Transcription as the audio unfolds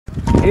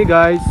Hey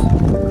guys,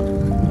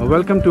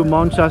 welcome to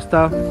Mount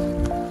Shasta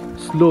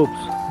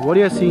slopes. What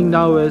you are seeing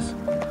now is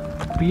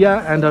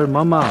Priya and her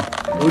mama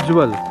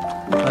Ujjwal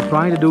are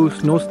trying to do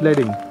snow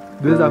sledding.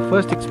 This is our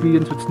first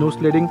experience with snow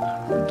sledding.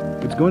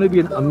 It's going to be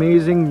an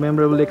amazing,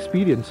 memorable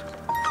experience.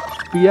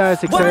 Priya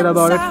is excited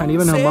about it and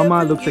even her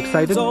mama looks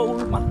excited. So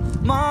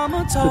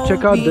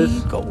check out this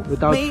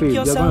without fail.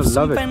 You're going to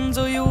love it.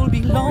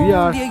 We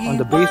are on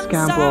the base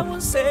camp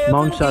of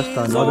Mount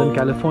Shasta, Northern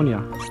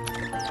California.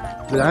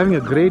 We're having a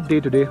great day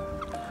today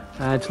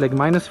and it's like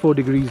 -4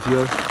 degrees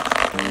here.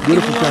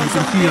 Beautiful sun, you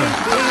can see her.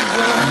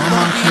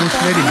 Mama snow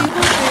sledding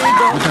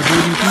with her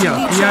baby Priya.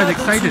 Priya is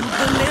excited,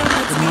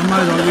 but Mama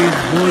is always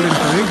bold and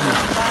courageous.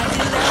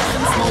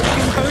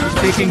 She's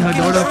taking her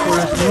daughter for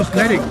a snow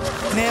sledding.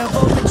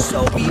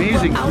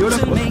 Amazing,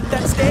 beautiful. Look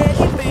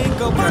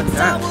at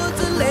that.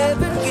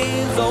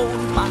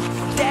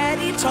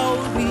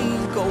 Told me,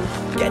 go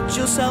get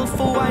yourself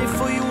a wife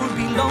or you'll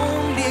be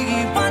lonely.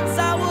 Once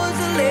I was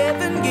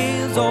 11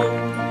 years old.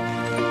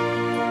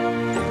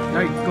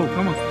 Right, go,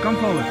 come on, come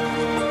forward.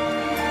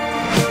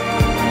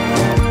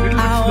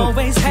 I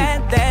always had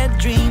that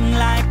dream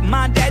like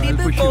my daddy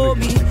before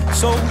me.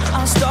 So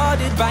I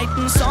started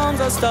writing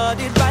songs, I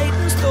started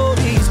writing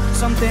stories.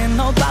 Something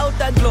about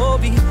that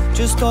glory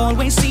just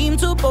always seemed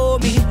to bore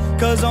me.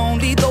 Cause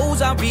only those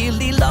I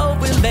really love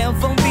will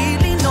ever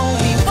really know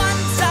me.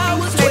 Once I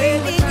was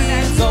 20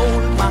 years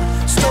old, my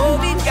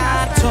story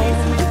got told.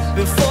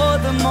 Before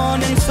the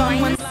morning sun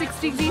went -6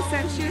 degrees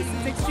Celsius,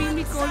 it's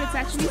extremely cold. It's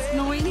actually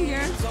snowing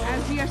here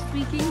as we are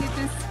speaking. It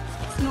is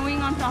snowing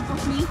on top of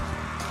me.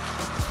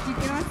 You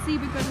cannot see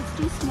because it's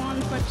too small,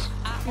 but it's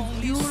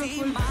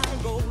beautiful.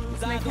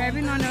 It's like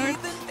heaven on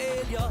earth.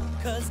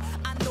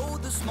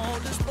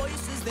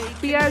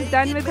 Priya is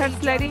done with her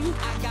sledding.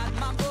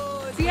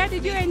 Priya,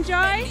 did you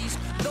enjoy?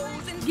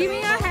 Give me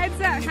your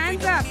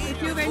hands up if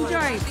you've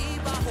enjoyed.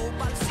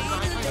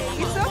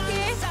 It's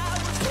okay.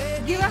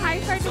 Give a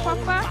high five to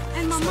Papa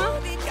and Mama.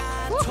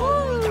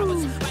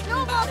 Woohoo! No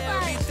more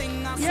five.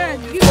 Yes,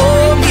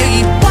 give me.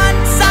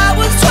 Once I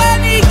was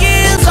 20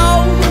 years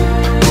old.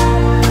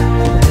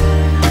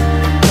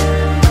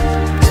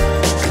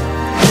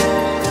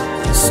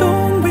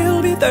 Soon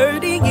we'll be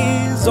 30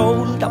 years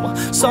old. Our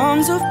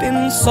songs have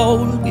been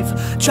sold. We've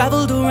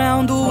traveled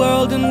around the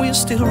world and we're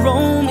still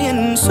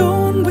roaming.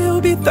 Soon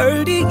we'll be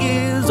 30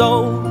 years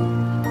old.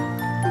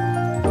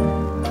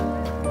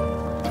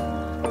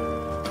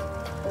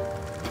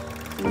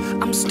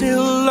 I'm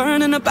still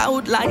learning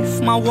about life.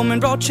 My woman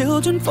brought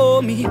children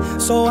for me,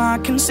 so I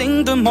can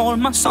sing them all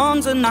my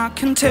songs and I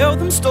can tell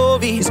them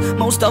stories.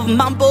 Most of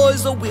my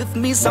boys are with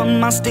me,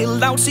 some are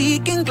still out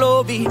seeking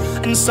glory,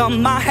 and some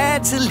I had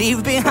to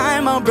leave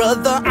behind. My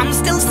brother, I'm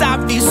still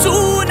sorry.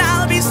 Soon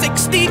I'll be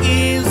 60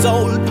 years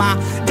old. My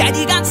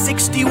daddy got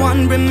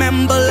 61.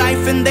 Remember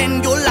life and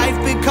then your life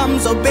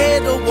becomes a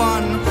better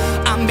one.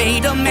 I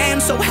made a man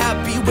so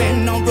happy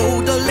when I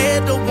wrote a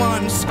letter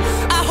once.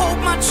 I hope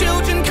my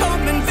children